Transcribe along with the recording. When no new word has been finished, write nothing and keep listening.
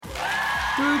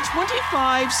Through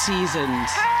 25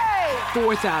 seasons,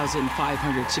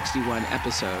 4,561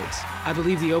 episodes, I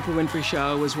believe The Oprah Winfrey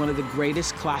Show was one of the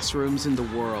greatest classrooms in the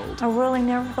world. I really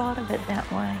never thought of it that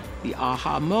way. The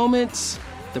aha moments,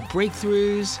 the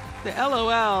breakthroughs, the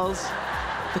LOLs,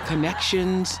 the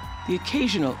connections, the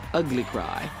occasional ugly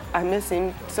cry. I miss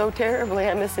him so terribly.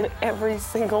 I miss him every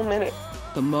single minute.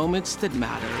 The moments that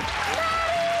mattered.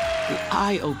 The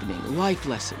eye-opening life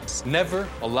lessons. Never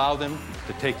allow them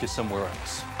to take you somewhere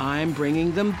else. I'm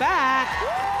bringing them back.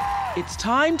 It's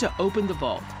time to open the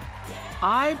vault.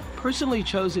 I've personally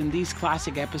chosen these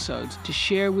classic episodes to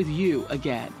share with you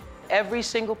again. Every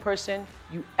single person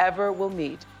you ever will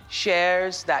meet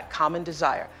shares that common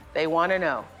desire. They want to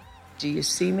know, do you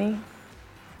see me?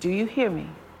 Do you hear me?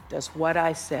 Does what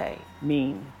I say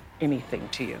mean anything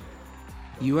to you?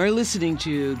 You are listening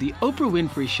to The Oprah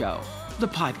Winfrey Show, the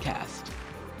podcast.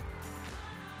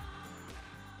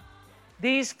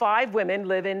 These 5 women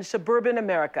live in suburban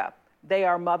America. They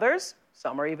are mothers,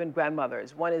 some are even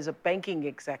grandmothers. One is a banking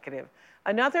executive.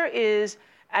 Another is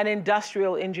an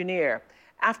industrial engineer.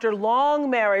 After long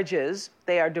marriages,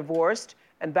 they are divorced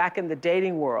and back in the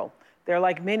dating world. They're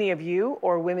like many of you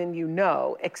or women you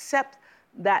know, except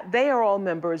that they are all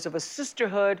members of a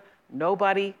sisterhood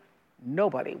nobody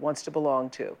wants to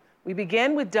belong to. We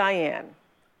begin with Diane.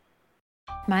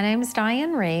 My name is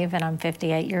Diane Reeve, and I'm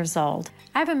 58 years old.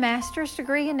 I have a master's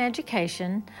degree in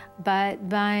education, but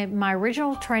my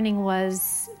original training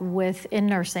was in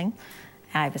nursing.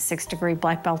 I have a 6th-degree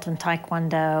black belt in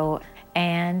Taekwondo,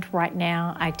 and right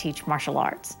now I teach martial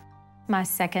arts. My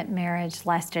second marriage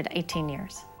lasted 18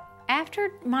 years.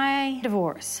 After my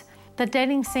divorce, the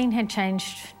dating scene had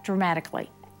changed dramatically.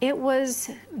 It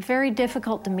was very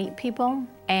difficult to meet people,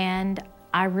 and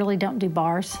I really don't do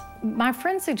bars. My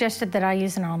friend suggested that I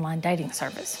use an online dating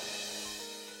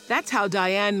service. That's how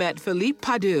Diane met Philippe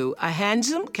Padieu, a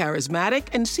handsome, charismatic,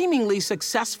 and seemingly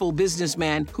successful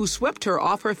businessman who swept her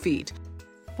off her feet.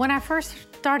 When I first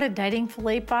started dating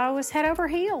Philippe, I was head over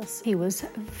heels. He was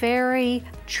very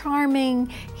charming.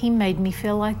 He made me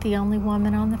feel like the only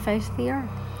woman on the face of the earth.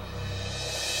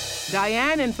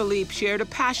 Diane and Philippe shared a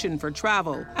passion for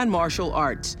travel and martial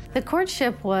arts. The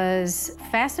courtship was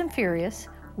fast and furious.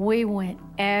 We went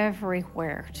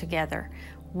everywhere together.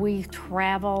 We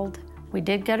traveled. We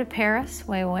did go to Paris.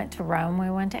 We went to Rome. We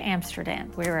went to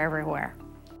Amsterdam. We were everywhere.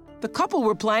 The couple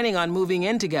were planning on moving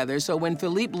in together, so when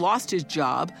Philippe lost his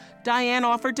job, Diane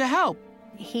offered to help.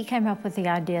 He came up with the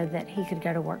idea that he could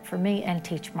go to work for me and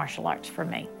teach martial arts for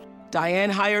me. Diane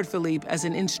hired Philippe as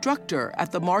an instructor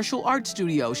at the martial arts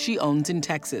studio she owns in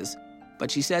Texas. But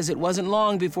she says it wasn't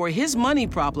long before his money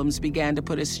problems began to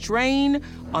put a strain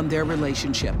on their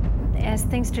relationship. As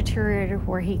things deteriorated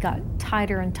where he got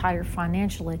tighter and tighter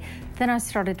financially, then I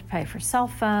started to pay for cell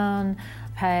phone,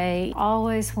 pay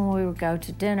always when we would go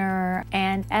to dinner,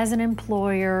 and as an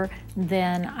employer,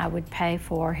 then I would pay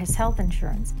for his health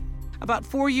insurance. About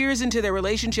 4 years into their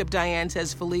relationship, Diane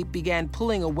says Philippe began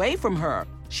pulling away from her.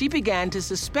 She began to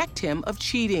suspect him of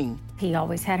cheating. He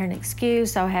always had an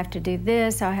excuse. I have to do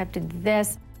this, I have to do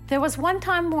this. There was one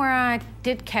time where I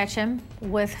did catch him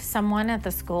with someone at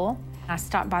the school. I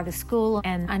stopped by the school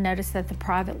and I noticed that the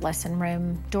private lesson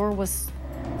room door was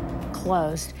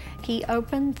closed. He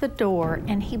opened the door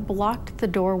and he blocked the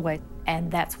doorway, and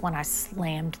that's when I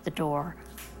slammed the door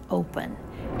open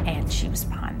and she was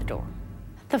behind the door.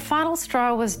 The final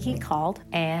straw was he called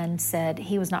and said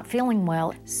he was not feeling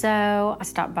well, so I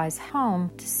stopped by his home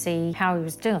to see how he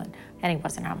was doing, and he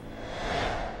wasn't home.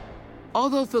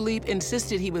 Although Philippe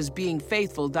insisted he was being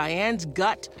faithful, Diane's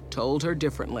gut told her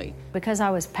differently. Because I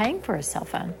was paying for his cell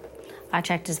phone, I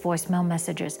checked his voicemail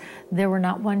messages. There were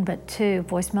not 1 but 2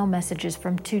 voicemail messages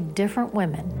from 2 different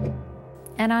women,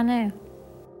 and I knew.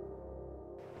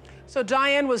 So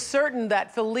Diane was certain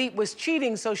that Philippe was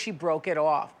cheating, so she broke it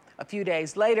off. A few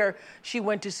days later, she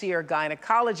went to see her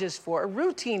gynecologist for a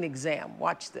routine exam.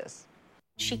 Watch this.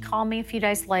 She called me a few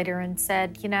days later and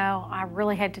said, you know, I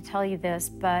really had to tell you this,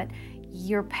 but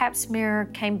your pap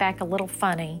smear came back a little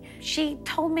funny. She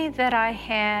told me that I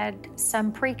had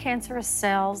some precancerous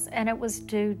cells and it was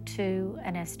due to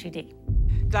an STD.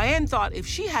 Diane thought if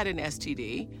she had an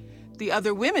STD, the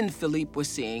other women Philippe was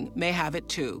seeing may have it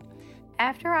too.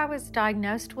 After I was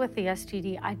diagnosed with the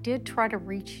STD, I did try to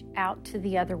reach out to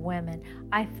the other women.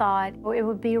 I thought it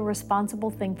would be a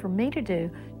responsible thing for me to do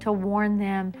to warn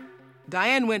them.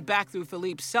 Diane went back through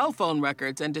Philippe's cell phone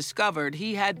records and discovered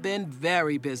he had been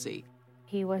very busy.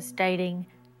 He was dating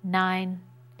 9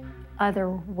 other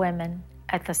women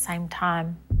at the same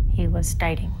time he was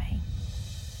dating me.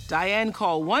 Diane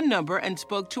called one number and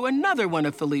spoke to another one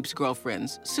of Philippe's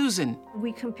girlfriends, Susan.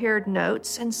 We compared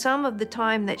notes, and some of the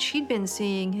time that she'd been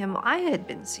seeing him, I had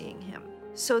been seeing him.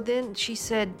 So then she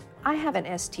said, I have an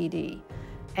STD,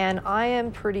 and I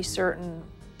am pretty certain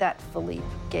that Philippe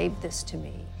gave this to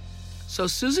me. So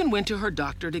Susan went to her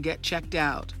doctor to get checked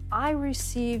out. I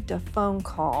received a phone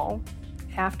call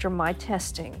after my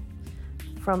testing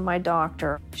from my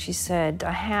doctor. She said,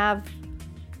 I have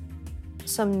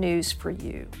some news for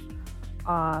you.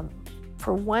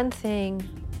 For one thing,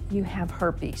 you have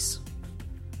herpes.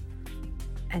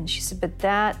 And she said, but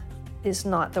that is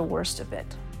not the worst of it.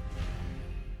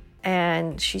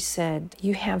 And she said,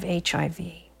 you have HIV.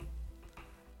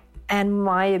 And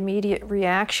my immediate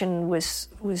reaction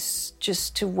was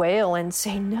just to wail and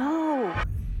say, no.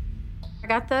 I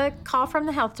got the call from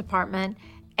the health department,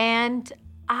 and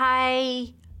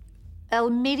I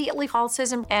immediately called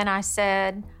Susan, and I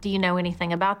said, do you know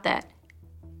anything about that?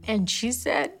 And she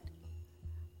said,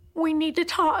 we need to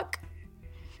talk.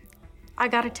 I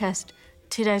got a test.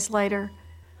 2 days later,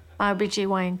 my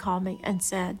OBGYN called me and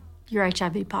said, you're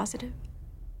HIV positive.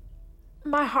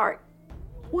 My heart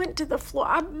went to the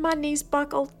floor. My knees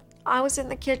buckled. I was in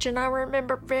the kitchen. I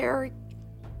remember very,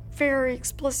 very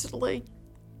explicitly,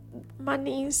 my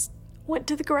knees went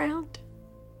to the ground.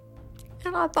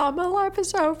 And I thought my life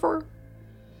is over.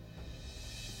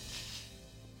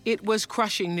 It was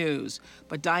crushing news,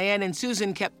 but Diane and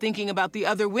Susan kept thinking about the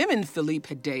other women Philippe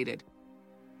had dated.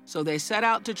 So they set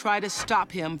out to try to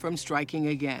stop him from striking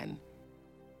again.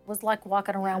 It was like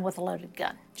walking around with a loaded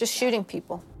gun. Just shooting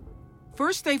people.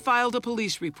 First, they filed a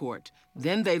police report.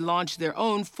 Then they launched their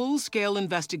own full-scale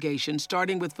investigation,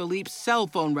 starting with Philippe's cell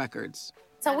phone records.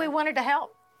 So we wanted to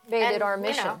help. Made it our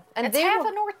mission. You know, and it's half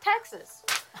of North Texas.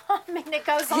 I mean, it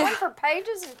goes on for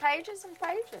pages and pages and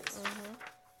pages. Mm-hmm.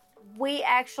 We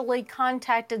actually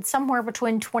contacted somewhere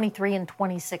between 23 and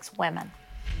 26 women.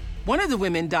 One of the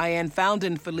women Diane found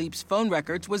in Philippe's phone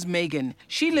records was Megan.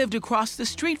 She lived across the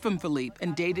street from Philippe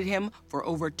and dated him for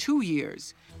over 2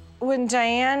 years. When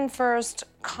Diane first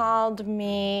called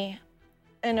me,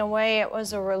 in a way it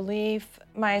was a relief.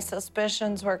 My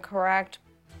suspicions were correct.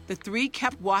 The three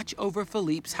kept watch over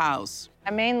Philippe's house.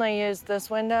 I mainly used this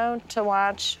window to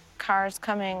watch cars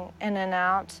coming in and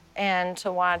out and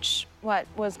to watch what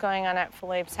was going on at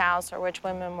Philippe's house or which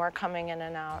women were coming in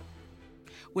and out.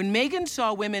 When Megan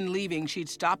saw women leaving, she'd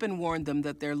stop and warn them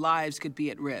that their lives could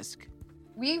be at risk.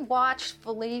 We watched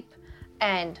Philippe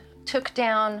and took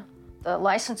down the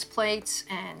license plates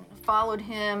and followed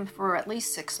him for at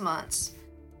least 6 months.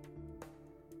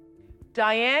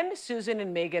 Diane, Susan,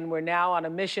 and Megan were now on a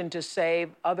mission to save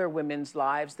other women's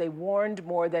lives. They warned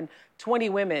more than 20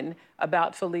 women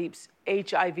about Philippe's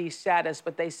HIV status,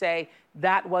 but they say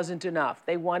that wasn't enough.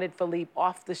 They wanted Philippe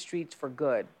off the streets for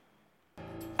good.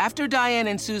 After Diane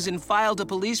and Susan filed a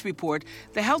police report,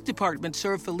 the health department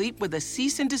served Philippe with a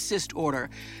cease and desist order,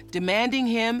 demanding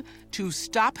him to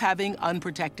stop having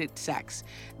unprotected sex.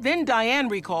 Then Diane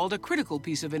recalled a critical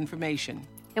piece of information.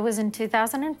 It was in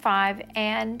 2005,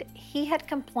 and he had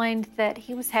complained that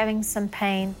he was having some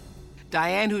pain.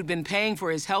 Diane, who'd been paying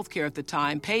for his health care at the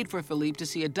time, paid for Philippe to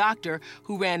see a doctor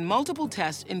who ran multiple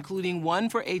tests, including one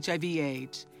for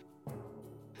HIV/AIDS.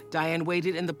 Diane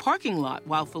waited in the parking lot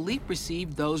while Philippe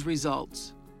received those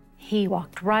results. He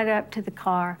walked right up to the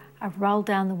car. I rolled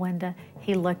down the window.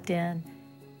 He looked in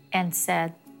and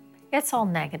said, it's all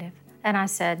negative. And I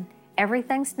said,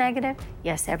 everything's negative?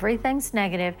 Yes, everything's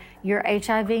negative. You're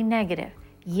HIV negative.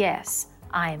 Yes,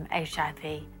 I am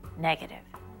HIV negative.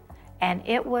 And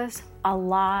it was a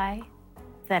lie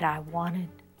that I wanted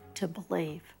to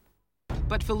believe.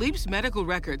 But Philippe's medical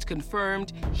records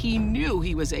confirmed he knew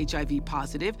he was HIV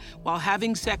positive while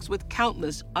having sex with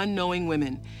countless unknowing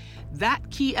women. That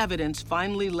key evidence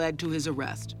finally led to his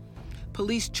arrest.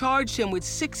 Police charged him with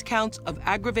 6 counts of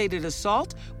aggravated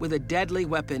assault with a deadly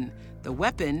weapon. The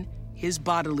weapon, his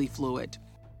bodily fluid.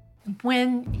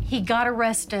 When he got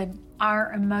arrested,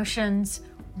 our emotions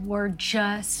were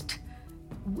just,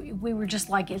 we were just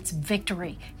like, it's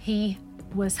victory. He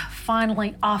was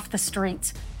finally off the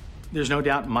streets. There's no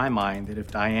doubt in my mind that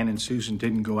if Diane and Susan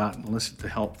didn't go out and enlist the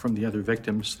help from the other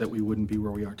victims, that we wouldn't be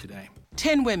where we are today.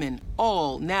 10 women,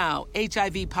 all now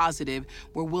HIV positive,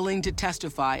 were willing to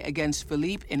testify against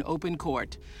Philippe in open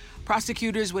court.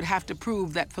 Prosecutors would have to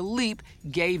prove that Philippe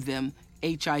gave them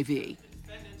HIV.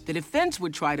 The defense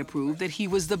would try to prove that he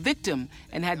was the victim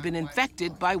and had been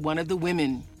infected by one of the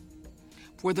women.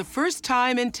 For the first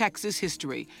time in Texas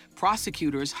history,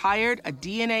 prosecutors hired a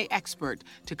DNA expert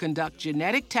to conduct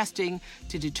genetic testing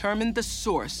to determine the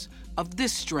source of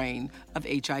this strain of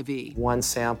HIV. One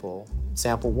sample,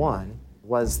 sample 1,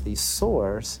 was the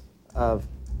source of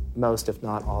most, if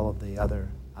not all, of the other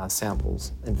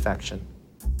samples infection.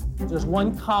 There's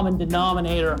one common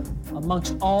denominator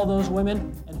amongst all those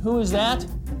women, and who is that?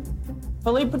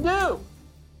 Philippe Padieu.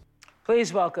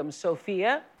 Please welcome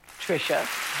Sophia, Tricia,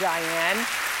 Diane,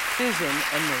 Susan,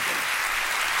 and Megan.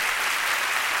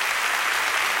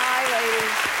 Hi,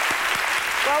 ladies.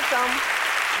 Welcome.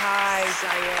 Hi,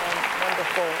 Diane.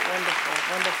 Wonderful.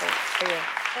 Here.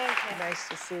 Thank you. Nice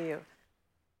to see you.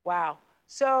 Wow.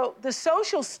 So the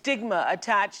social stigma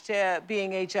attached to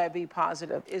being HIV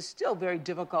positive is still very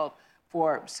difficult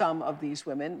for some of these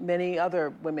women, many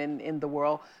other women in the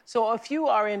world. So a few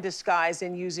are in disguise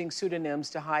and using pseudonyms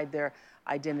to hide their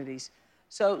identities.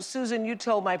 So Susan, you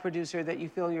told my producer that you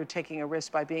feel you're taking a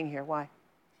risk by being here. Why?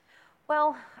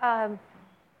 Well,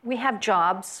 we have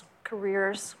jobs,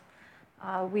 careers.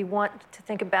 We want to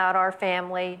think about our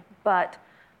family, but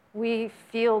we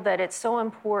feel that it's so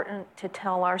important to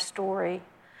tell our story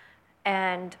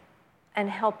and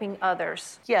helping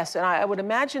others. Yes, and I would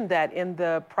imagine that in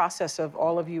the process of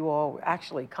all of you all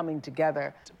actually coming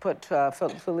together to put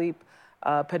Philippe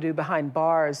Padieu behind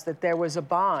bars, that there was a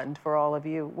bond for all of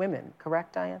you women,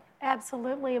 correct, Diane?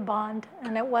 Absolutely a bond,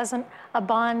 and it wasn't a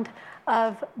bond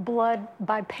of blood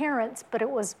by parents, but it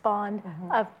was bond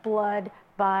of blood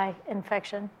by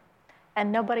infection,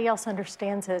 and nobody else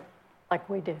understands it like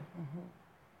we do.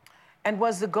 And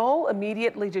was the goal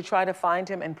immediately to try to find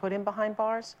him and put him behind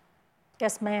bars?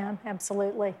 Yes, ma'am,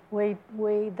 absolutely.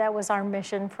 That was our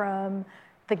mission from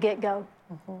the get-go,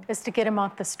 is to get him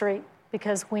off the street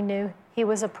because we knew he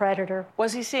was a predator.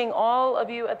 Was he seeing all of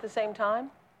you at the same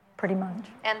time? Pretty much.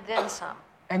 And then some.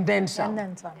 And then some. And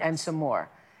then some. And some more.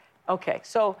 Okay,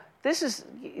 so this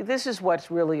is what's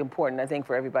really important, I think,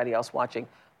 for everybody else watching.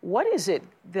 What is it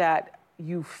that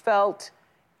you felt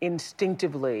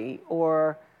instinctively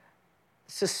or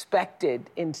suspected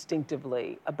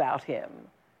instinctively about him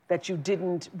that you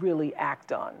didn't really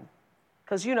act on?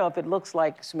 Because, you know, if it looks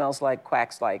like, smells like,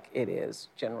 quacks like, it is,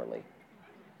 generally.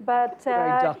 But he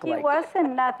duck-like.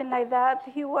 wasn't nothing like that.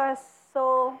 He was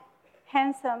so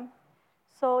handsome,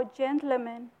 so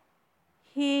gentleman.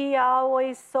 He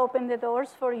always opened the doors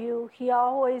for you. He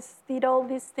always did all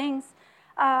these things.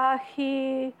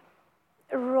 He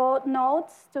wrote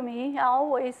notes to me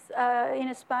always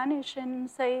in Spanish and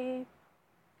say,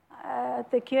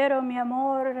 te quiero, mi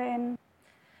amor, and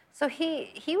So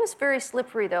he was very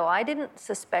slippery, though. I didn't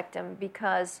suspect him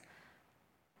because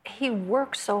he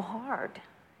worked so hard.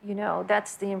 You know,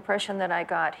 that's the impression that I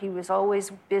got. He was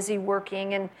always busy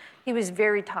working, and he was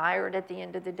very tired at the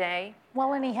end of the day.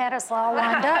 Well, and he had us all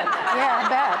lined up. Yeah, I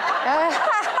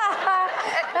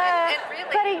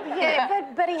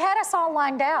bet. But he had us all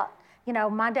lined out. You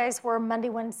know, my days were Monday,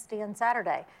 Wednesday, and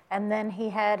Saturday. And then he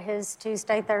had his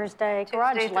Tuesday, Thursday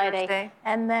garage lady.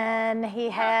 And then he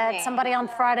had somebody on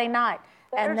Friday night.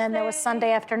 And then there was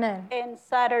Sunday afternoon. And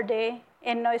Saturday,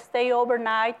 and I stay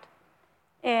overnight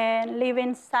and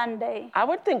leaving Sunday. I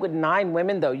would think with 9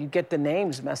 women, though, you'd get the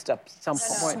names messed up at some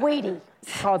point. Sweetie.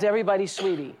 Called everybody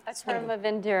Sweetie. A term of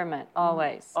endearment,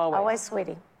 always. Always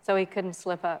Sweetie. So he couldn't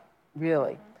slip up.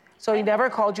 Really? So he never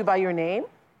called you by your name?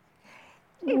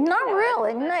 Not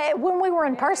really. When we were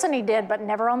in person, he did, but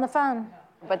never on the phone.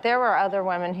 But there were other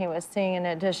women he was seeing in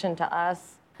addition to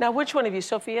us. Now, which one of you,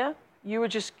 Sophia? You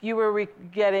were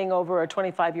getting over a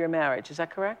 25-year marriage, is that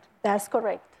correct? That's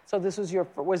correct. So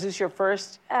was this your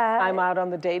first time out on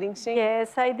the dating scene?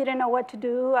 Yes, I didn't know what to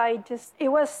do. It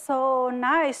was so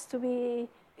nice to be,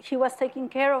 he was taking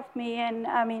care of me, and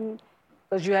I mean.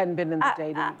 Because you hadn't been in the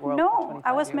dating world for 25 No,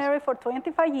 I was years. married for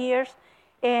 25 years,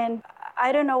 and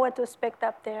I don't know what to expect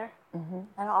up there. And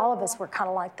all of us were kind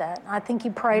of like that. I think he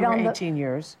preyed on 18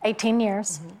 years. 18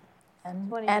 years.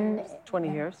 And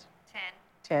 20 years.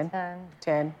 10.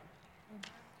 10.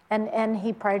 And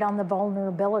he preyed on the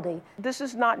vulnerability. This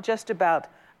is not just about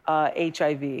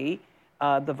HIV,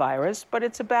 the virus, but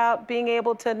it's about being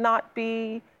able to not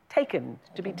be taken,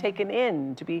 to be taken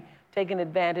in, to be taken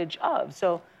advantage of.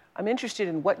 So I'm interested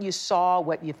in what you saw,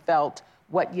 what you felt,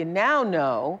 what you now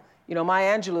know. You know,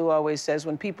 Maya Angelou always says,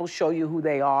 when people show you who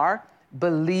they are,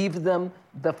 believe them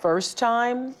the first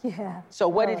time. Yeah. So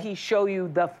what did he show you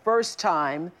the first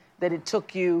time that it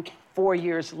took you 4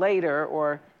 years later,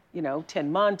 or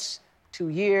 10 months, 2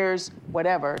 years,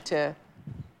 whatever, to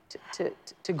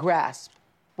grasp?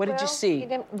 What did you see? He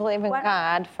didn't believe in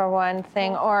God, for one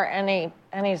thing, or any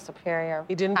superior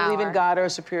He didn't power. believe in God or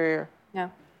superior?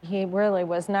 No. He really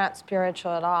was not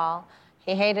spiritual at all.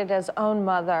 He hated his own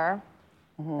mother.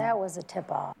 That was a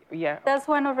tip-off. Yeah. That's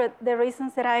one of the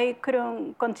reasons that I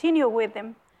couldn't continue with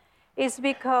him, is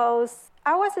because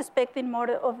I was expecting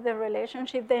more of the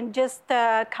relationship than just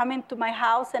coming to my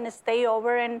house and stay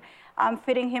over and I'm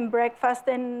feeding him breakfast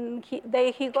and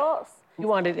there he goes. You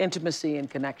wanted intimacy and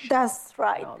connection. That's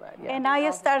right. And all that, yeah. And I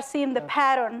start seeing the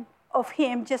pattern of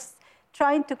him just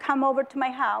trying to come over to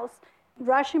my house,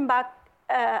 rushing back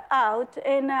out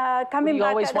and coming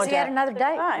back. Because he had another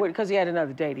date. Because he had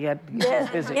another date. He had yes.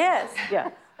 visit. Yes. Yeah.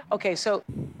 Okay, so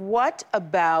what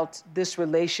about this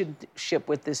relationship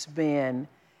with this man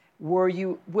were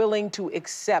you willing to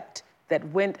accept that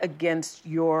went against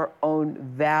your own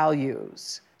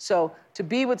values? So to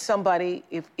be with somebody,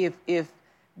 if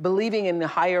believing in the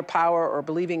higher power or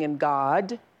believing in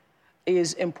God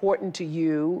is important to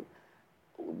you,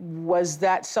 was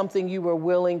that something you were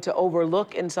willing to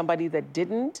overlook in somebody that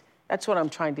didn't? That's what I'm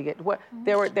trying to get.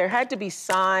 There had to be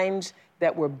signs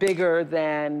that were bigger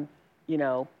than,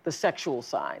 the sexual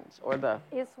signs or the...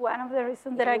 It's one of the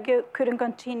reasons that I couldn't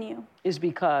continue. Is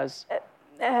because?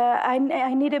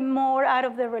 I needed more out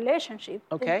of the relationship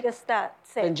than just that.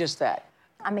 Than just that.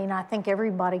 I mean, I think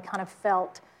everybody kind of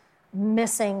felt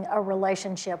missing a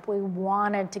relationship. We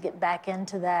wanted to get back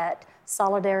into that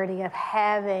solidarity of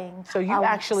having. So you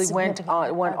actually went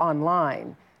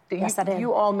online. Yes, I did.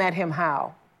 You all met him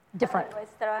how? Different.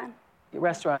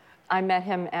 Restaurant. I met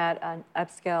him at an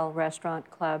upscale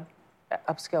restaurant club.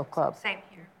 Upscale club. Same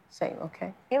here. Same,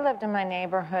 okay. He lived in my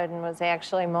neighborhood and was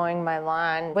actually mowing my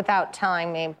lawn without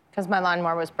telling me because my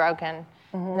lawnmower was broken.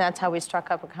 And that's how we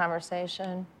struck up a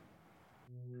conversation.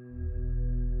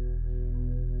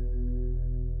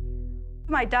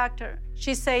 My doctor,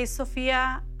 she says,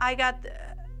 Sophia, I got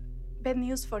bad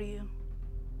news for you.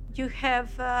 You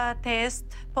have a test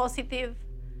positive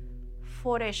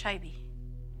for HIV.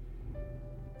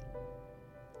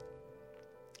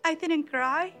 I didn't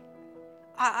cry.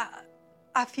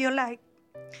 I feel like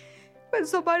when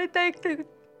somebody takes the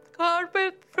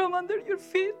carpet from under your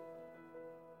feet.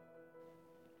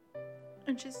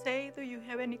 And she said, do you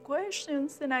have any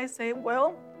questions? And I say,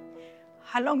 well,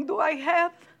 how long do I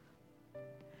have?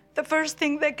 The first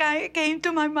thing that came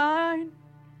to my mind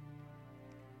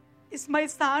is my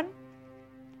son.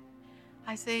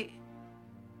 I say,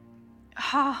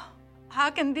 how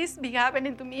can this be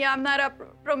happening to me? I'm not a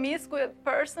promiscuous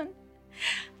person.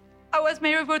 I was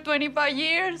married for 25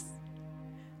 years.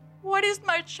 What is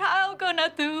my child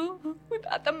gonna do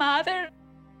without the mother?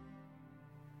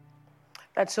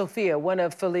 That's Sophia, one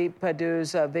of Philippe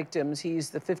Padieu's victims. He's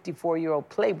the 54-year-old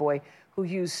playboy who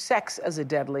used sex as a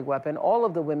deadly weapon. All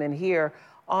of the women here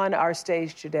on our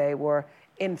stage today were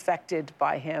infected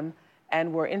by him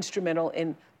and were instrumental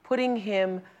in putting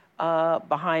him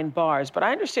behind bars. But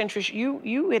I understand, Trish,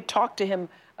 you had talked to him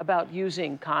about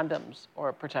using condoms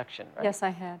or protection, right? Yes,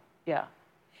 I had. Yeah.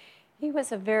 He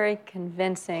was a very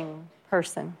convincing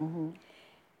person.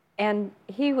 And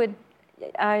he would,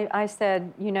 I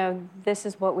said, this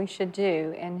is what we should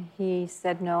do. And he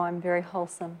said, no, I'm very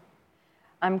wholesome.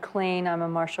 I'm clean. I'm a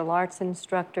martial arts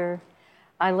instructor.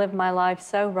 I live my life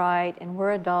so right, and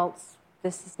we're adults.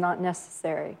 This is not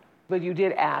necessary. But you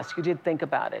did ask. You did think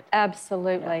about it.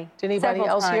 Absolutely. Yeah. Did anybody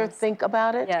else here think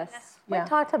about it? Yes. We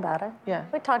talked about it. Yeah.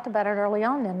 We talked about it early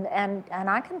on, and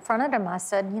I confronted him. I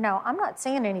said, I'm not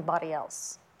seeing anybody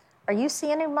else. Are you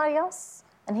seeing anybody else?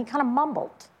 And he kind of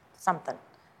mumbled something.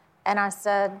 And I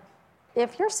said,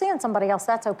 if you're seeing somebody else,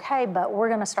 that's okay, but we're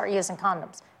going to start using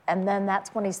condoms. And then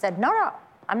that's when he said, no,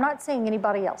 I'm not seeing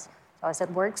anybody else. So I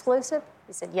said, we're exclusive?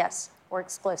 He said, yes, we're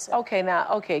exclusive.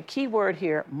 Okay, key word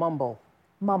here, mumble.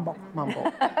 Mumble.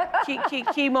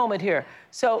 Key moment here.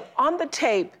 So on the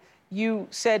tape, you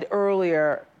said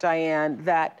earlier, Diane,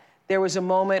 that there was a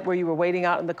moment where you were waiting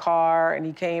out in the car and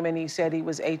he came and he said he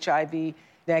was HIV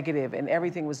negative and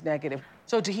everything was negative.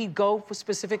 So did he go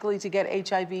specifically to get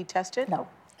HIV tested? No.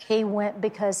 He went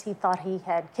because he thought he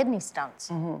had kidney stones.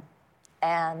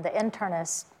 And the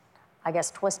internist, I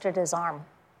guess, twisted his arm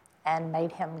and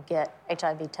made him get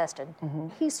HIV tested.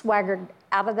 He swaggered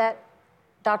out of that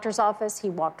doctor's office. He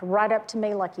walked right up to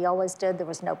me like he always did. There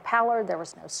was no pallor, there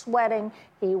was no sweating.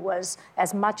 He was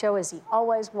as macho as he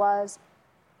always was.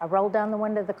 I rolled down the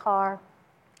window of the car,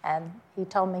 and he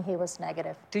told me he was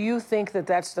negative. Do you think that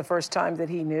that's the first time that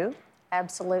he knew?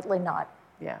 Absolutely not.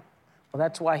 Yeah. Well,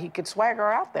 that's why he could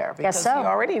swagger out there, because Guess so. he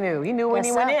already knew. He knew when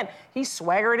Guess he went so. in. He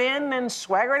swaggered in and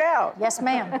swaggered out. Yes,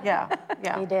 ma'am. Yeah.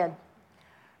 He did.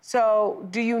 So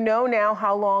do you know now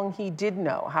how long he did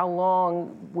know? How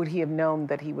long would he have known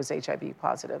that he was HIV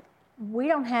positive? We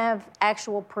don't have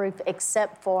actual proof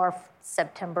except for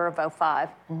September of 2005,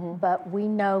 but we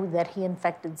know that he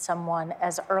infected someone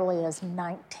as early as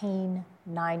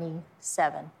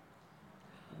 1997.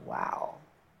 Wow.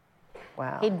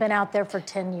 He'd been out there for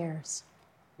 10 years.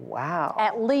 Wow.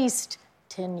 At least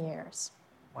 10 years.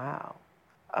 Wow.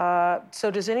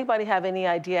 So does anybody have any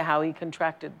idea how he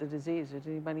contracted the disease? Does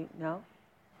anybody know?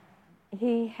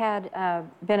 He had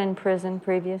been in prison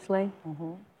previously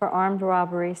for armed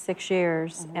robbery, 6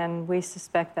 years, and we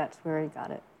suspect that's where he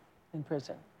got it. In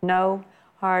prison? No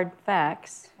hard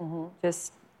facts,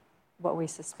 just what we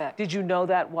suspect. Did you know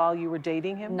that while you were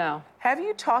dating him? No. Have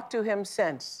you talked to him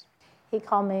since? He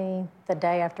called me the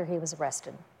day after he was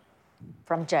arrested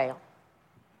from jail.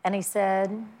 And he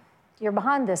said, "You're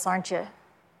behind this, aren't you?"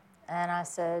 And I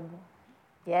said,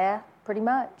 "Yeah, pretty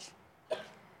much."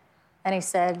 And he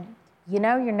said, "You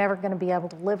know you're never going to be able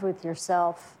to live with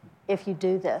yourself if you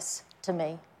do this to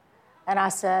me." And I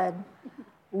said,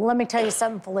 "Let me tell you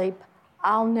something, Philippe.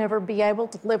 I'll never be able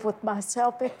to live with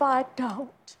myself if I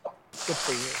don't." Good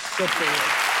for you. Good for you.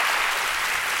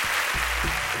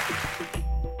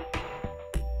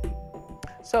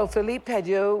 So Philippe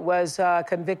Padieu was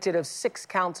convicted of 6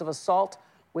 counts of assault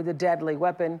with a deadly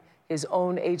weapon. His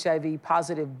own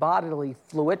HIV-positive bodily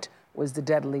fluid was the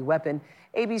deadly weapon.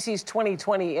 ABC's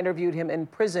 2020 interviewed him in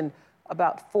prison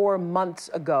about 4 months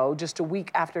ago, just a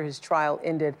week after his trial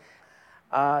ended.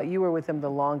 You were with him the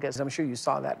longest. I'm sure you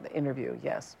saw that interview,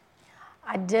 yes.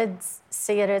 I did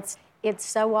see it. It's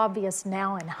so obvious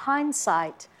now in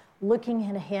hindsight, looking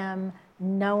at him,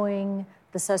 knowing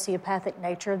the sociopathic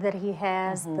nature that he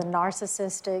has, the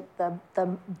narcissistic,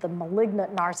 the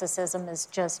malignant narcissism is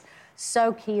just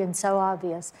so key and so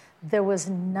obvious. There was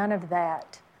none of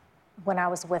that when I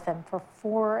was with him for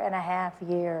 4.5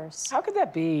 years. How could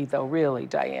that be, though, really,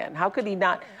 Diane? How could he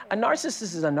not? A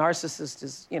narcissist is a narcissist,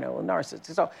 is, you know, a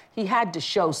narcissist. So he had to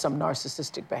show some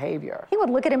narcissistic behavior. He would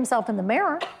look at himself in the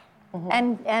mirror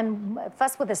and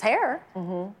fuss with his hair.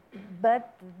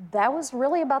 But that was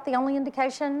really about the only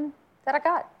indication that I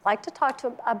got. Liked to talk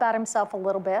about himself a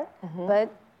little bit, but,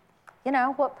 you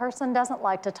know, what person doesn't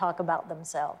like to talk about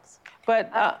themselves?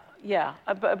 But,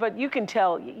 but you can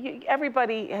tell,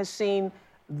 everybody has seen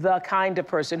the kind of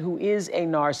person who is a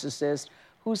narcissist,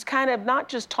 who's kind of not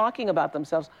just talking about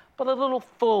themselves, but a little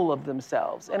full of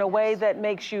themselves in a way that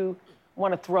makes you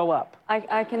want to throw up.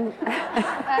 I can...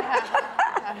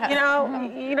 You know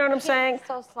what I'm saying? He's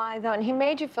so sly, though, and he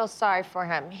made you feel sorry for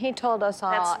him. He told us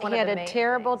all he had a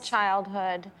terrible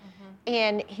childhood,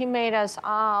 and he made us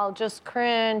all just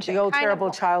cringe. The old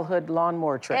terrible childhood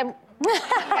lawnmower trick.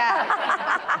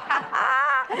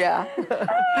 Yeah.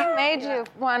 He made you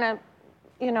want to,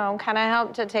 you know, kind of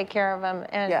help to take care of him.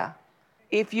 And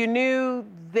If you knew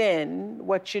then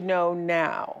what you know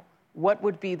now, what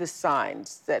would be the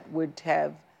signs that would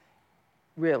have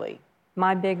really?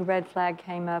 My big red flag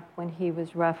came up when he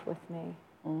was rough with me.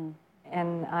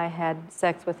 And I had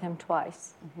sex with him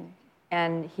twice.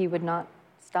 And he would not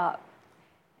stop.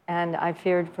 And I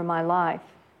feared for my life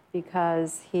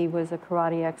because he was a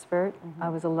karate expert. I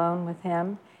was alone with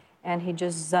him, and he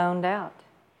just zoned out.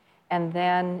 And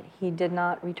then he did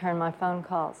not return my phone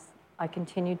calls. I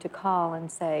continued to call and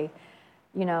say,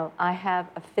 you know, I have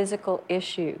a physical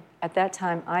issue. At that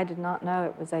time, I did not know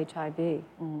it was HIV.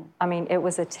 I mean, it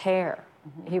was a tear.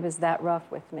 He was that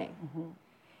rough with me.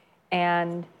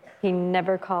 And he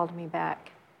never called me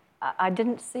back. I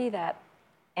didn't see that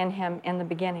in him in the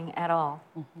beginning at all.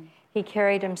 He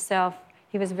carried himself,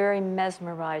 he was very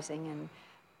mesmerizing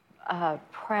and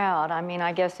proud. I mean,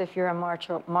 I guess if you're a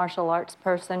martial arts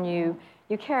person, you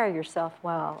carry yourself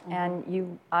well,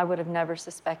 and I would have never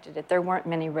suspected it. There weren't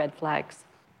many red flags.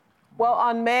 Well,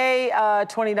 on May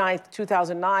 29th,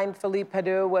 2009, Philippe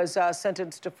Padieu was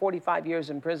sentenced to 45 years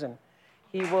in prison.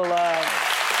 He will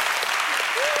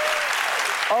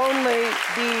only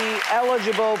be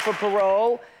eligible for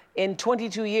parole in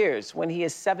 22 years when he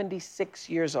is 76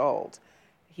 years old.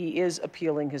 He is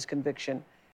appealing his conviction.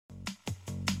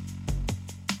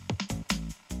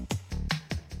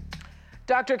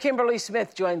 Dr. Kimberly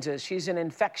Smith joins us. She's an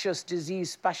infectious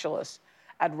disease specialist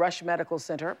at Rush Medical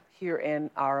Center here in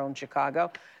our own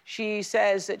Chicago. She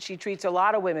says that she treats a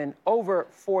lot of women over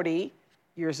 40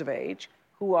 years of age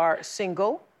who are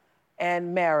single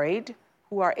and married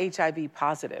who are HIV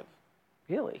positive.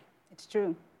 Really? It's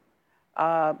true.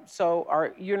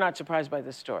 So you're not surprised by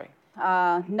this story?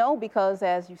 No, because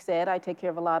as you said, I take care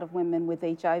of a lot of women with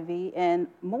HIV, and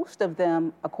most of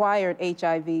them acquired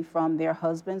HIV from their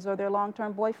husbands or their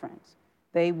long-term boyfriends.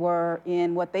 They were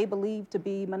in what they believed to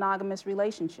be monogamous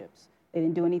relationships. They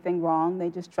didn't do anything wrong. They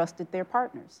just trusted their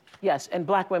partners. Yes, and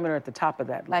black women are at the top of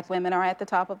that list. Black women are at the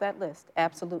top of that list,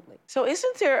 absolutely. So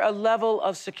isn't there a level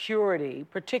of security,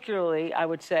 particularly, I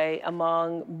would say,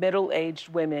 among middle-aged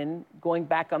women going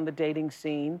back on the dating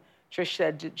scene? Trish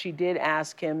said she did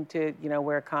ask him to,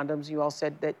 wear condoms. You all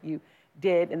said that you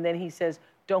did. And then he says,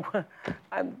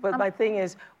 but my thing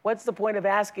is, what's the point of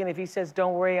asking if he says,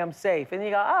 don't worry, I'm safe? And you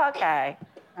go, oh, okay.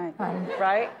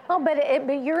 Right? Well,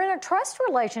 but you're in a trust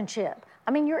relationship.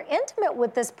 I mean, you're intimate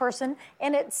with this person,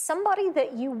 and it's somebody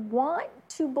that you want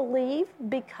to believe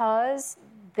because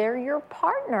they're your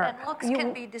partner. And looks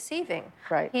can be deceiving.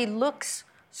 Right. He looks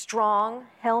strong,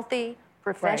 healthy,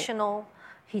 professional. Right.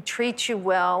 He treats you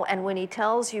well, and when he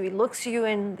tells you, he looks you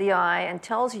in the eye and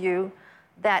tells you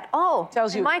that,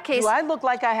 in my case... Do I look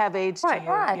like I have AIDS to you?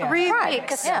 Right, yeah. 3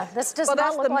 weeks. Yeah, this does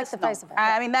not look like the face of it.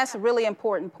 I mean, that's a really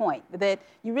important point, that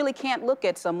you really can't look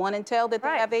at someone and tell that they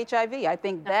have HIV. I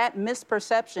think that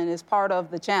misperception is part of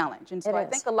the challenge. And so I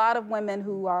think a lot of women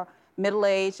who are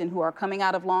middle-aged and who are coming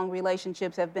out of long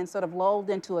relationships have been sort of lulled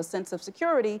into a sense of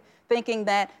security, thinking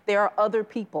that there are other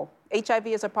people. HIV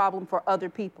is a problem for other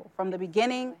people. From the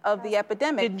beginning of the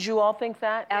epidemic... Didn't you all think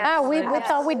that? No, we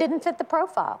thought we didn't fit the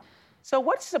profile. So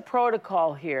what's the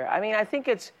protocol here? I mean, I think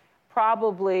it's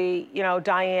probably,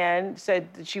 Diane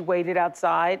said that she waited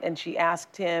outside and she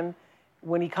asked him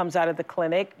when he comes out of the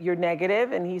clinic, you're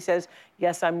negative? And he says,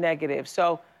 yes, I'm negative.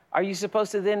 So are you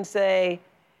supposed to then say,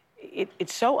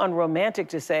 it's so unromantic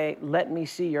to say, let me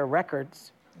see your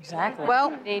records? Exactly.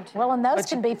 Well, and those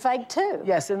can be fake too.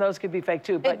 Yes, and those could be fake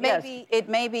too. But it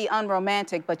may be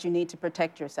unromantic, but you need to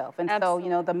protect yourself. And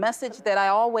so, the message that I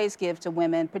always give to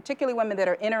women, particularly women that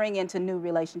are entering into new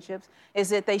relationships, is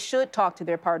that they should talk to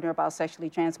their partner about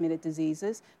sexually transmitted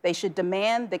diseases. They should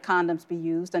demand that condoms be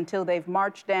used until they've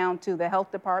marched down to the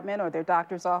health department or their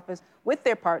doctor's office with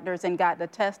their partners and gotten a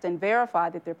test and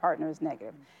verified that their partner is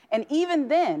negative. And even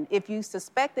then, if you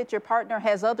suspect that your partner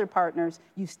has other partners,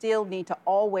 you still need to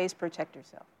always protect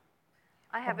yourself.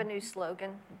 I have a new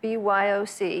slogan,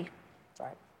 BYOC.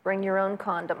 Right. Bring your own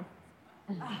condom.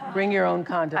 Bring your own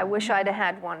condom. I wish I'd have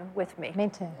had one with me. Me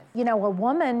too. A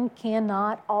woman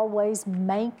cannot always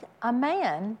make a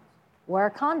man wear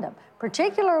a condom,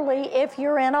 particularly if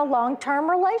you're in a long-term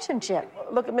relationship.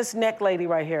 Look at Miss Neck Lady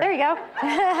right here. There you go.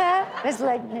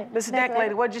 Miss Neck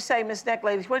Lady. What'd you say, Miss Neck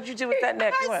Lady? What'd you do with that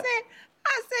neck? I said,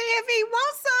 if he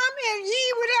wants some,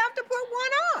 he would have to put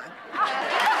one on.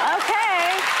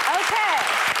 Okay.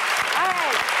 All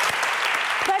right.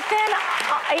 But then,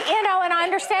 and I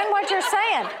understand what you're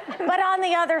saying. But on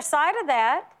the other side of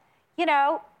that,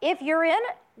 if you're in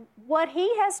what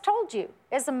he has told you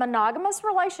is a monogamous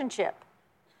relationship,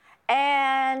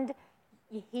 and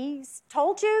he's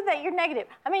told you that you're negative.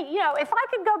 I mean, if I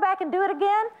could go back and do it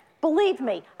again, believe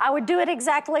me, I would do it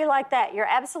exactly like that. You're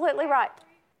absolutely right.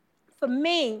 For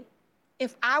me,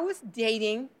 if I was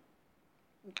dating,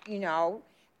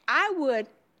 I would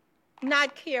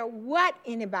not care what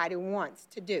anybody wants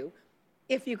to do.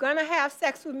 If you're going to have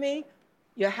sex with me,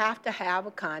 you have to have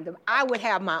a condom. I would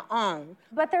have my own.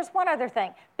 But there's one other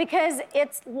thing, because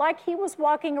it's like he was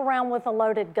walking around with a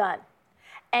loaded gun.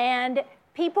 And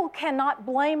people cannot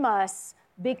blame us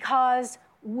because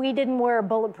we didn't wear a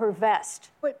bulletproof vest.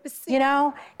 But see,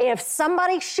 if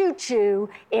somebody shoots you,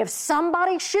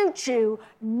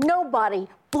 nobody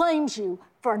blames you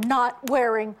for not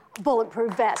wearing a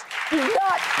bulletproof vest. Do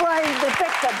not blame the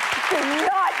victim.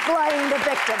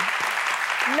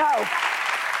 No.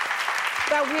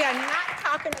 But we are not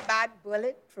talking about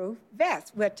bulletproof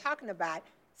vests. We're talking about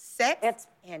sex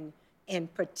and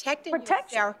protecting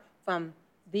yourself from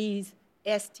these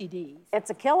STDs. It's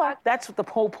a killer. That's what the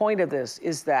whole point of this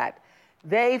is, that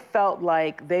they felt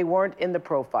like they weren't in the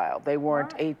profile. They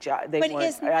weren't HIV.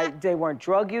 They weren't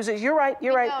drug users. You're right. I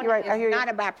hear you. It's not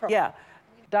about profile. Yeah.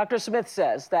 Dr. Smith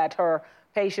says that her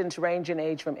patients range in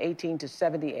age from 18 to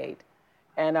 78.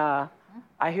 And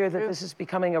I hear that this is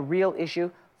becoming a real issue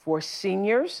for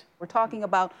seniors. We're talking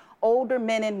about older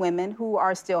men and women who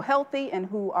are still healthy and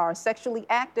who are sexually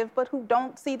active, but who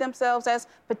don't see themselves as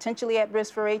potentially at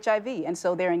risk for HIV. And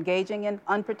so they're engaging in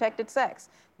unprotected sex.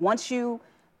 Once you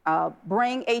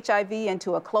bring HIV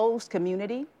into a closed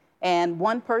community and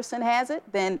one person has it,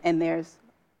 and there's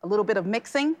a little bit of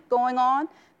mixing going on,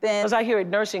 then... As I hear at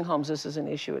nursing homes, this is an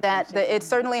issue. It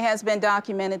certainly has been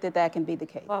documented that can be the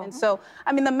case. And so,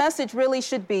 the message really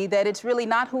should be that it's really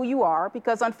not who you are,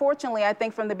 because unfortunately, I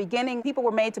think from the beginning, people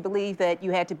were made to believe that you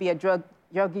had to be a drug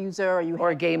user, or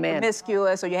a gay man,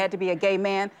 promiscuous, or you had to be a gay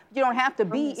man. You don't have to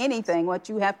be anything. What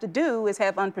you have to do is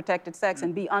have unprotected sex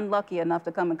and be unlucky enough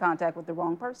to come in contact with the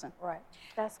wrong person. Right.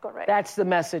 That's correct. That's the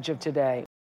message of today.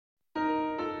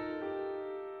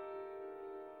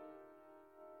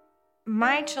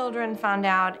 My children found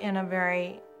out in a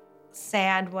very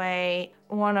sad way.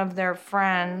 One of their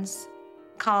friends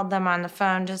called them on the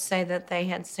phone to say that they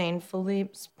had seen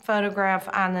Philippe's photograph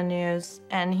on the news,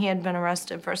 and he had been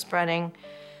arrested for spreading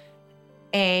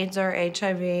AIDS or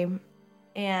HIV.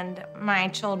 And my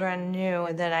children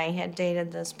knew that I had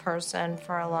dated this person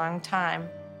for a long time.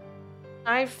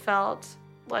 I felt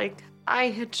like I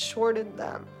had shorted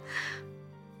them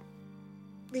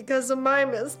because of my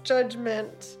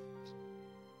misjudgment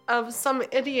of some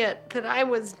idiot that I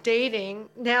was dating.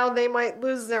 Now they might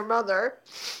lose their mother.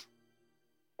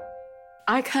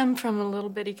 I come from a little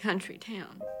bitty country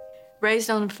town, raised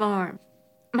on a farm.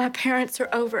 My parents are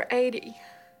over 80.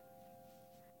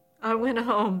 I went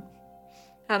home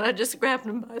and I just grabbed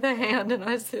them by the hand and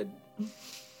I said,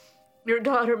 "Your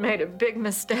daughter made a big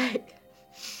mistake."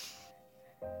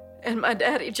 And my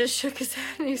daddy just shook his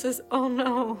head and he says, "Oh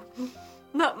no,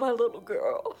 not my little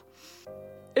girl."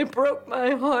 It broke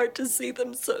my heart to see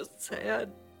them so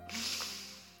sad.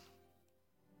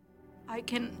 I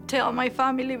can tell my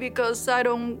family because I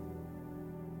don't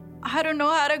know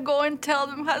how to go and tell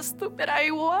them how stupid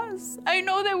I was. I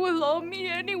know they will love me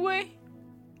anyway.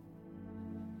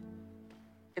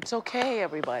 It's okay,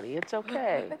 everybody. It's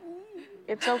okay.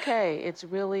 It's okay. It's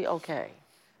really okay.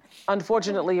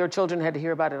 Unfortunately, your children had to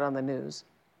hear about it on the news.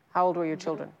 How old were your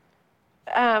children?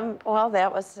 Well,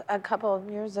 that was a couple of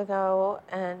years ago,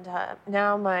 and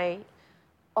now my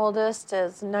oldest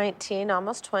is 19,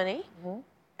 almost 20,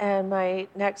 and my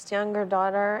next younger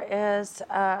daughter is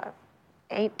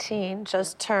 18,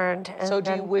 just turned. And So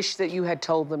do you wish that you had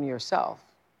told them yourself?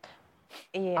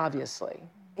 Yeah. Obviously.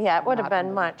 Yeah, it would have Not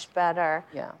been much better.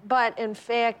 Yeah. But in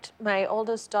fact, my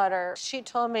oldest daughter, she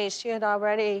told me she had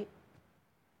already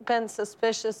been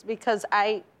suspicious because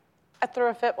I threw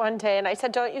a fit one day and I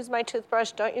said, "Don't use my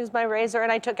toothbrush, don't use my razor,"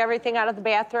 and I took everything out of the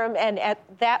bathroom, and at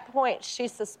that point she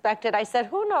suspected. I said,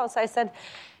 "Who knows?" I said,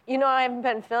 "You know, I haven't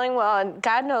been feeling well and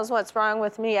God knows what's wrong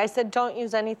with me." I said, "Don't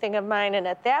use anything of mine," and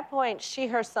at that point she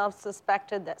herself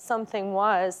suspected that something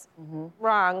was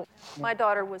wrong. My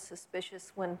daughter was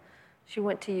suspicious when she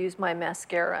went to use my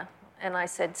mascara, and I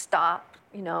said, "Stop,"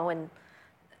 you know,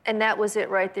 and that was it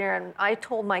right there. And I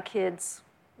told my kids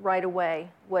right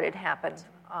away what had happened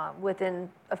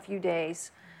within a few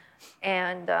days.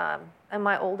 And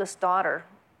my oldest daughter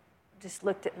just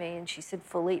looked at me and she said,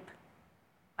 "Philippe,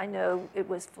 I know it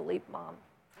was Philippe, Mom."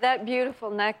 That beautiful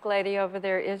neck lady over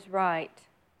there is right.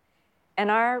 And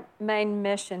our main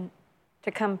mission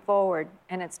to come forward,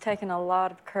 and it's taken a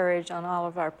lot of courage on all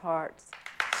of our parts.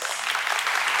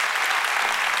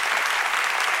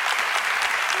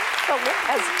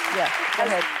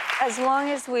 As long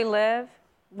as we live,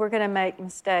 we're going to make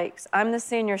mistakes. I'm the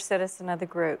senior citizen of the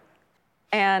group.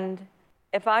 And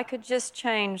if I could just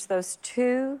change those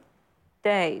 2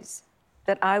 days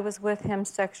that I was with him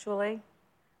sexually,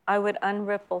 I would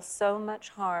unripple so much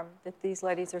harm that these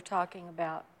ladies are talking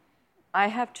about. I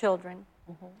have children,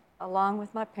 along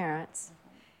with my parents,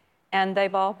 and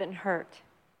they've all been hurt.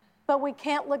 But we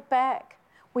can't look back.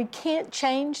 We can't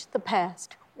change the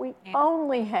past. We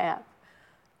only have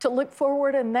to look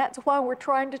forward, and that's why we're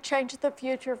trying to change the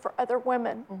future for other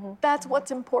women. That's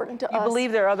what's important to us. You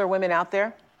believe there are other women out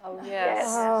there? Oh, yes.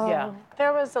 Yeah.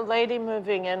 There was a lady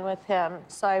moving in with him,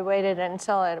 so I waited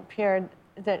until it appeared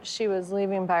that she was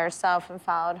leaving by herself and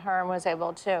followed her and was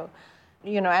able to.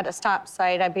 You know, at a stop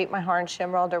sign, I beat my horn, she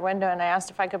rolled her window, and I asked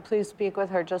if I could please speak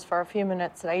with her just for a few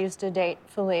minutes, that I used to date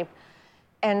Philippe.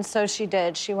 And so she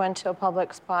did. She went to a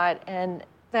public spot, and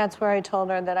that's where I told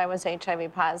her that I was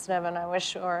HIV positive and I was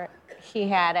sure he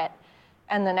had it.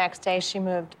 And the next day she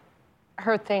moved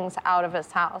her things out of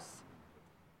his house.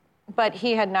 But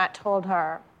he had not told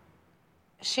her.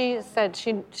 She said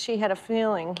she had a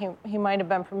feeling he might have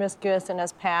been promiscuous in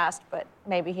his past, but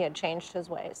maybe he had changed his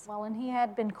ways. Well, and he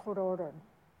had been court-ordered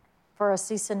for a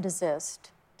cease and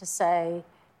desist to say,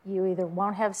 you either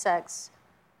won't have sex,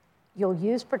 you'll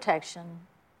use protection,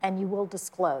 and you will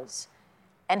disclose.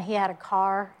 And he had a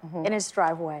car in his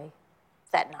driveway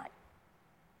that night.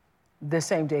 The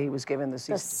same day he was given the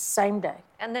cease. The same day.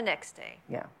 And the next day.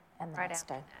 Yeah. And the Right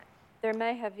next after day. There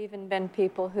may have even been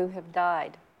people who have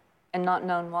died and not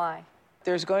known why.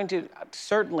 There's going to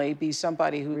certainly be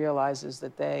somebody who realizes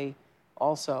that they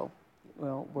also,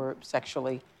 were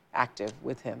sexually active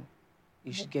with him.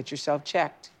 You should get yourself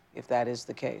checked if that is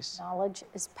the case. Knowledge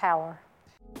is power.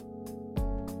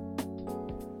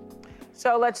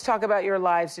 So let's talk about your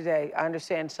lives today. I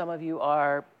understand some of you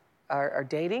are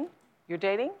dating. You're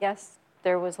dating? Yes.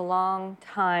 There was a long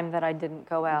time that I didn't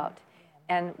go out.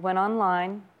 And went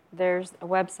online. There's a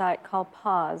website called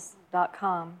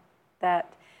pause.com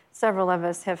that several of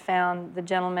us have found the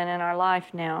gentleman in our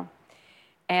life now.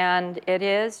 And it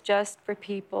is just for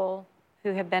people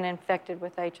who have been infected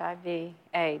with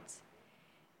HIV/AIDS.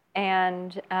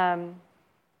 And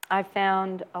I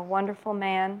found a wonderful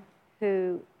man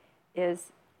who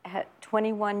is a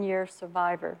 21-year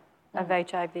survivor of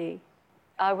HIV.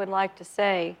 I would like to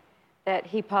say that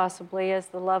he possibly is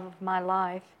the love of my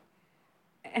life.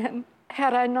 And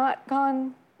had I not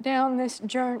gone down this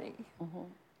journey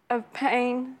of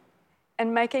pain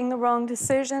and making the wrong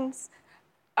decisions,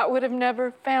 I would have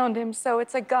never found him. So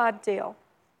it's a God deal.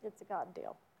 It's a God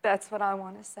deal. That's what I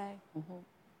want to say.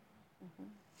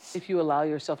 If you allow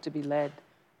yourself to be led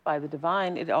by the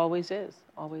divine, it always is,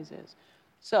 always is.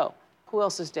 So, who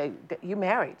else is dating? You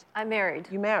married. I married.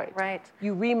 You married. Right.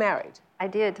 You remarried. I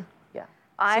did. Yeah.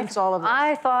 Since all of this.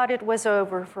 I thought it was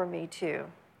over for me too.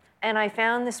 And I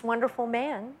found this wonderful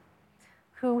man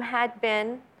who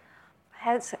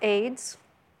has AIDS.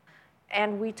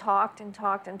 And we talked and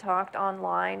talked and talked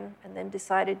online and then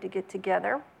decided to get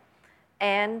together.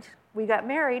 And we got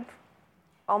married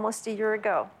almost a year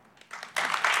ago.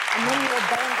 And then you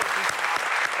abandoned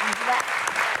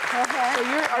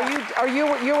So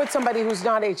you're with somebody who's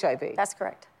not HIV? That's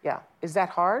correct. Yeah. Is that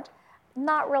hard?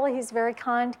 Not really. He's very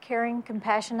kind, caring,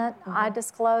 compassionate. I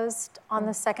disclosed on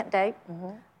the second date.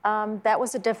 That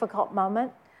was a difficult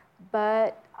moment,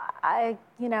 but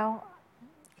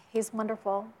he's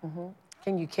wonderful.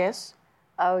 Can you kiss?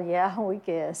 Oh, yeah, we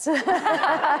kiss.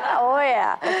 Oh,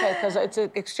 yeah. Okay, because it's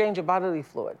an exchange of bodily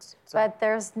fluids. So. But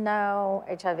there's no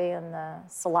HIV in the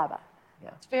saliva. Yeah.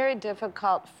 It's very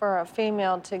difficult for a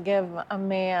female to give a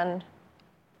man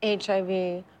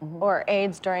HIV or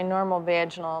AIDS during normal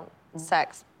vaginal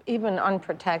sex, even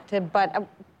unprotected, but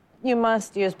you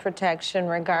must use protection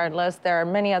regardless. There are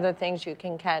many other things you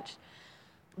can catch,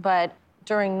 but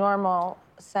during normal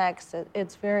sex,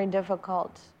 it's very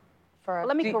difficult.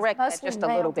 Let me correct that just a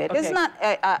little bit. Okay. It's not.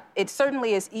 It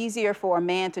certainly is easier for a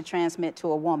man to transmit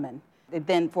to a woman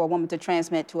than for a woman to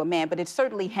transmit to a man, but it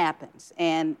certainly happens.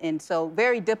 And so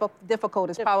very difficult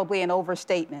is probably an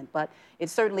overstatement, but it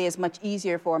certainly is much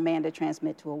easier for a man to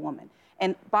transmit to a woman.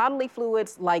 And bodily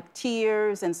fluids like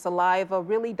tears and saliva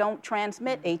really don't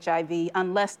transmit HIV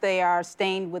unless they are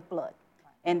stained with blood.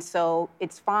 And so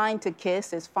it's fine to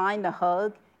kiss, it's fine to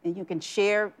hug, and you can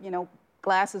share,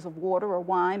 glasses of water or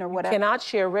wine or whatever. You cannot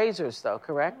share razors, though,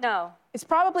 correct? No. It's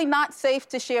probably not safe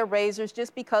to share razors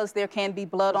just because there can be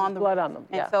blood on them.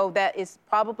 Yeah. And so that is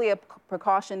probably a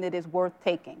precaution that is worth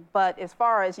taking. But as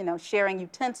far as, sharing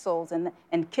utensils and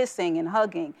kissing and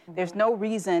hugging, there's no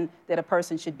reason that a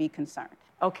person should be concerned.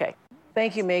 Okay.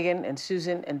 Thank you, Megan and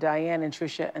Susan and Diane and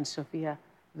Tricia and Sophia.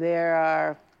 There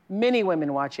are many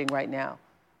women watching right now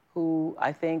who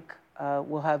I think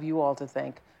will have you all to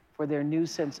thank for their new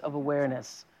sense of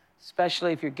awareness,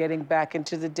 especially if you're getting back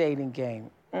into the dating game.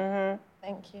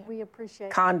 Thank you. We appreciate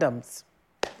Condoms.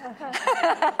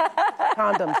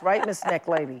 Condoms, right, Miss Neck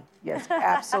Lady? Yes,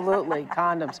 absolutely,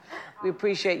 condoms. We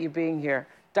appreciate you being here.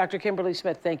 Dr. Kimberly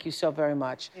Smith, thank you so very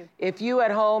much. If you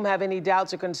at home have any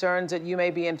doubts or concerns that you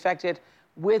may be infected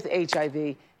with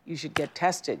HIV, you should get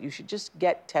tested. You should just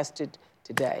get tested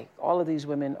today. All of these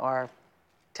women are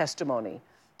testimony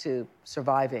to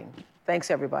surviving.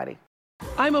 Thanks, everybody.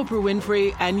 I'm Oprah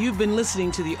Winfrey, and you've been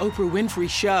listening to The Oprah Winfrey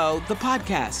Show, the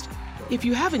podcast. If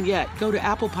you haven't yet, go to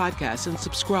Apple Podcasts and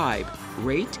subscribe,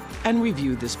 rate, and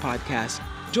review this podcast.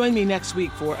 Join me next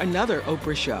week for another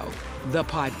Oprah Show, the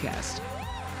podcast.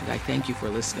 And I thank you for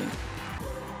listening.